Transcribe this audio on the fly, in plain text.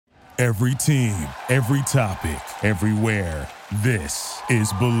Every team, every topic, everywhere. This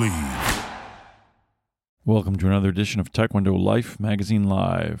is Believe. Welcome to another edition of Taekwondo Life Magazine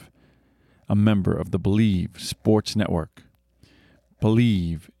Live, a member of the Believe Sports Network.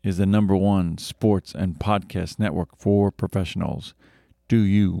 Believe is the #1 sports and podcast network for professionals. Do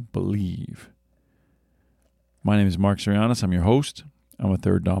you believe? My name is Mark Sirianis. I'm your host. I'm a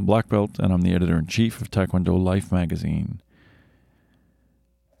third Dan black belt, and I'm the editor-in-chief of Taekwondo Life Magazine.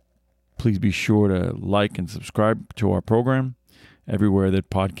 Please be sure to like and subscribe to our program everywhere that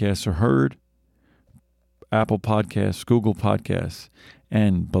podcasts are heard. Apple Podcasts, Google Podcasts,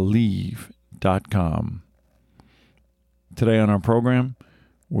 and Believe.com. Today on our program,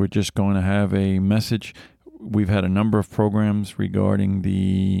 we're just going to have a message. We've had a number of programs regarding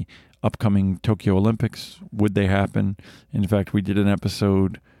the upcoming Tokyo Olympics. Would they happen? In fact, we did an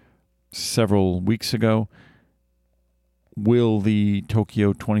episode several weeks ago. Will the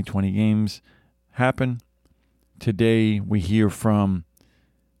Tokyo 2020 Games happen? Today, we hear from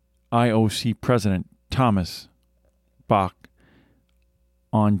IOC President Thomas Bach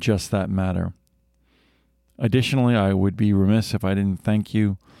on just that matter. Additionally, I would be remiss if I didn't thank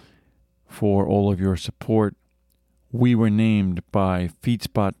you for all of your support. We were named by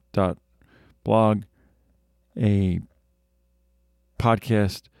Feedspot.blog, a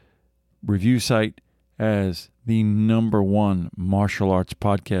podcast review site, as the #1 martial arts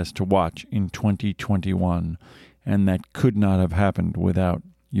podcast to watch in 2021, and that could not have happened without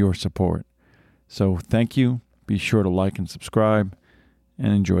your support. So thank you. Be sure to like and subscribe,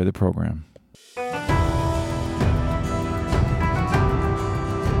 and enjoy the program.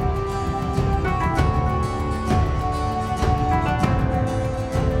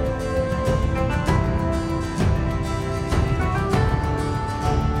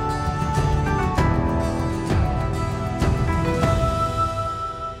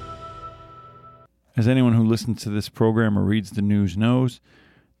 As anyone who listens to this program or reads the news knows,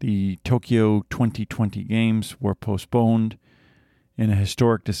 the Tokyo 2020 Games were postponed in a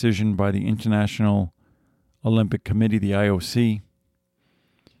historic decision by the International Olympic Committee, the IOC,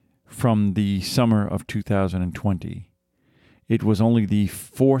 from the summer of 2020. It was only the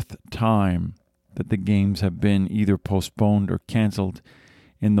 4th time that the Games have been either postponed or canceled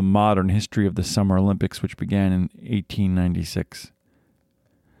in the modern history of the Summer Olympics, which began in 1896.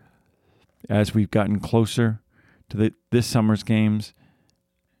 As we've gotten closer to this summer's Games,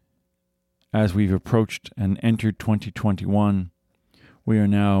 as we've approached and entered 2021, we are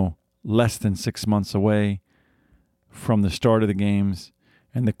now less than 6 months away from the start of the Games,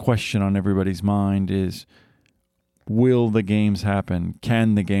 and the question on everybody's mind is, will the Games happen?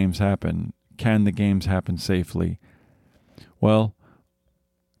 Can the Games happen? Can the Games happen safely? Well,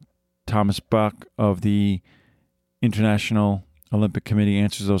 Thomas Bach of the International Olympic Committee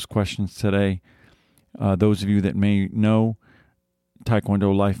answers those questions today. Those of you that may know,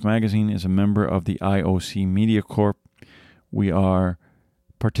 Taekwondo Life Magazine is a member of the IOC Media Corp. We are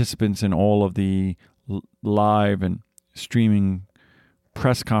participants in all of the live and streaming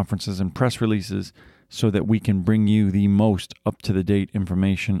press conferences and press releases so that we can bring you the most up-to-the-date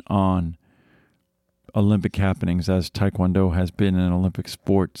information on Olympic happenings, as Taekwondo has been an Olympic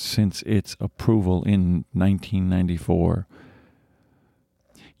sport since its approval in 1994.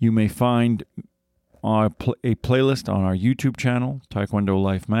 You may find a playlist on our YouTube channel, Taekwondo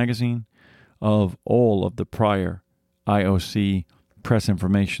Life Magazine, of all of the prior IOC press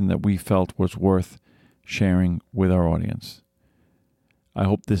information that we felt was worth sharing with our audience. I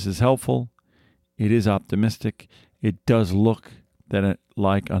hope this is helpful. It is optimistic. It does look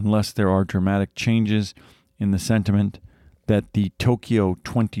like, unless there are dramatic changes in the sentiment, that the Tokyo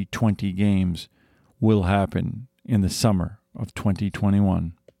 2020 Games will happen in the summer of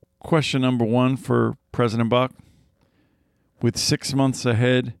 2021. Question #1 for President Bach. With 6 months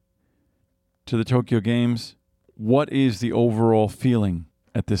ahead to the Tokyo Games, what is the overall feeling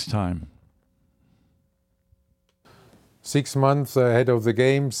at this time? 6 months ahead of the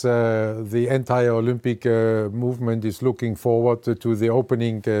Games, the entire Olympic movement is looking forward to the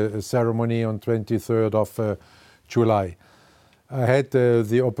opening ceremony on 23rd of July. I had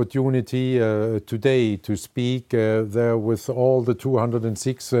the opportunity today to speak there with all the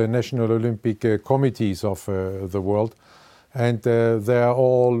 206 National Olympic Committees of the world, and they are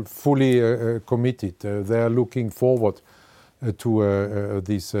all fully committed. They are looking forward to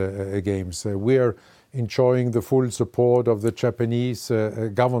these Games. We are enjoying the full support of the Japanese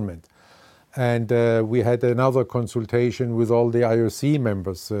government. And we had another consultation with all the IOC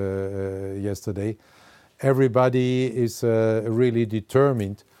members yesterday. Everybody is really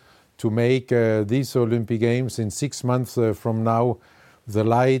determined to make these Olympic Games in 6 months from now the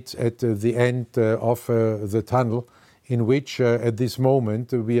light at the end of the tunnel, in which at this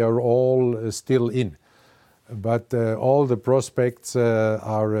moment we are all still in. But all the prospects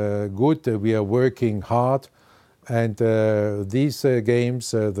are good. We are working hard, and these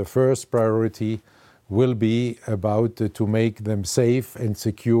games, the first priority will be about to make them safe and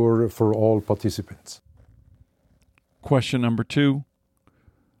secure for all participants. Question number 2.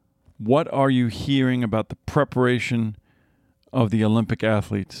 What are you hearing about the preparation of the Olympic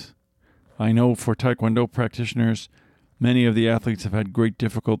athletes? I know for Taekwondo practitioners, many of the athletes have had great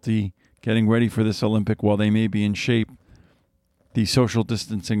difficulty getting ready for this Olympic while they may be in shape. The social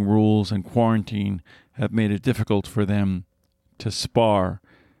distancing rules and quarantine have made it difficult for them to spar,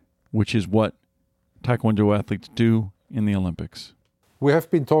 which is what Taekwondo athletes do in the Olympics. We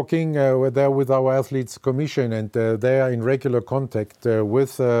have been talking there with our athletes commission, and they are in regular contact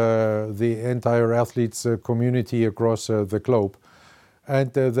with the entire athletes community across the globe.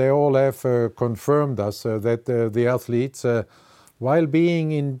 And they all have confirmed us that the athletes, while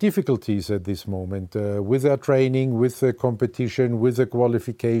being in difficulties at this moment with their training, with the competition, with the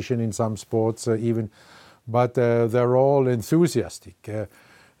qualification in some sports even, but they're all enthusiastic.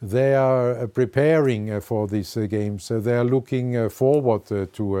 They are preparing for these games. They are looking forward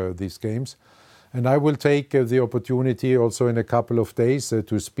to these games. And I will take the opportunity also in a couple of days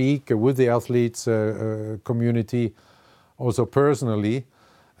to speak with the athletes community, also personally,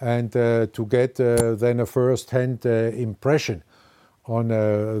 and to get then a first-hand impression on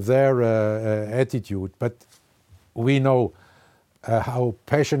their attitude. But we know how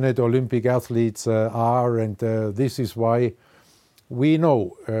passionate Olympic athletes are, and this is why we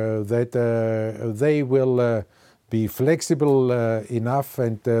know that they will be flexible enough,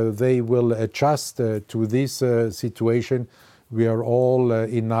 and they will adjust to this situation we are all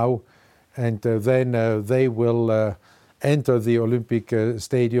in now, and then they will enter the Olympic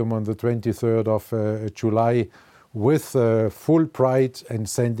Stadium on the 23rd of July with full pride and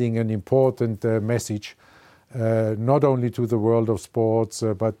sending an important message, not only to the world of sports,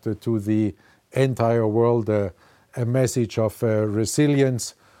 but to the entire world, a message of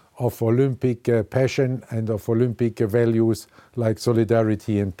resilience, of Olympic passion, and of Olympic values like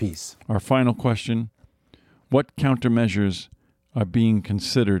solidarity and peace. Our final question: what countermeasures are being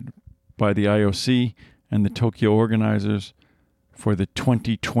considered by the IOC and the Tokyo organizers for the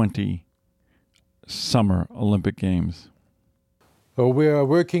 2020 Summer Olympic Games? So we are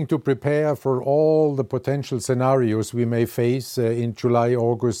working to prepare for all the potential scenarios we may face in July,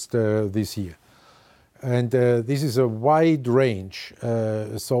 August this year. And this is a wide range.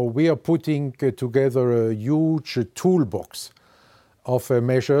 So we are putting together a huge toolbox of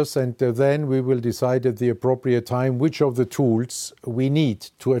measures, and then we will decide at the appropriate time which of the tools we need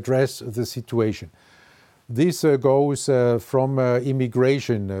to address the situation. This goes from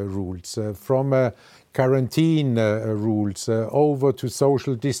immigration rules, from quarantine rules, over to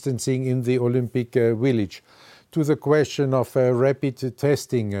social distancing in the Olympic Village, to the question of rapid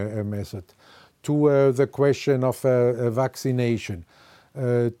testing method, to the question of vaccination,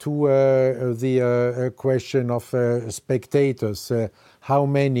 to the question of spectators. How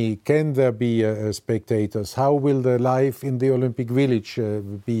many can there be spectators? How will the life in the Olympic Village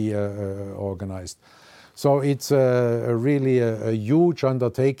be organized? So it's really a huge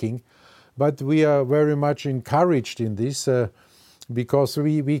undertaking, but we are very much encouraged in this because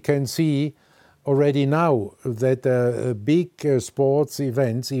we can see already now that big sports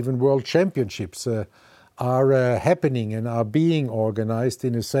events, even world championships, are happening and are being organized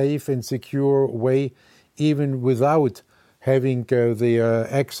in a safe and secure way, even without having the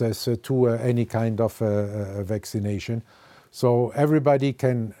access to any kind of vaccination. So everybody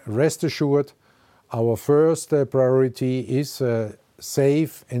can rest assured our first priority is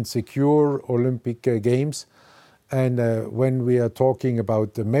safe and secure Olympic Games. And when we are talking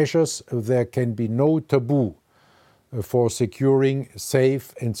about the measures, there can be no taboo for securing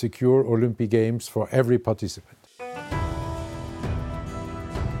safe and secure Olympic Games for every participant.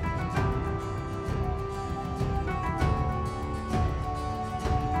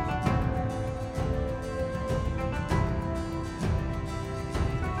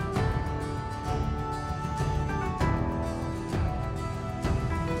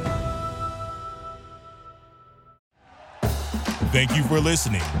 Thank you for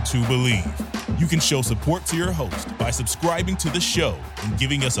listening to Believe. You can show support to your host by subscribing to the show and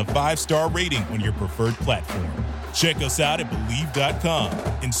giving us a 5-star rating on your preferred platform. Check us out at Believe.com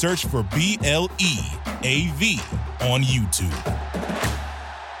and search for BLEAV on YouTube.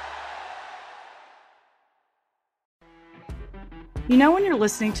 You know when you're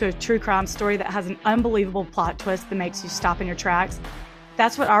listening to a true crime story that has an unbelievable plot twist that makes you stop in your tracks?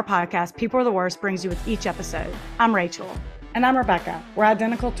 That's what our podcast, People Are the Worst, brings you with each episode. I'm Rachel. And I'm Rebecca. We're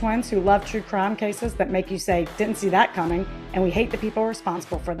identical twins who love true crime cases that make you say, didn't see that coming, and we hate the people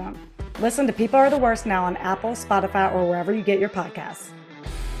responsible for them. Listen to People Are the Worst now on Apple, Spotify, or wherever you get your podcasts.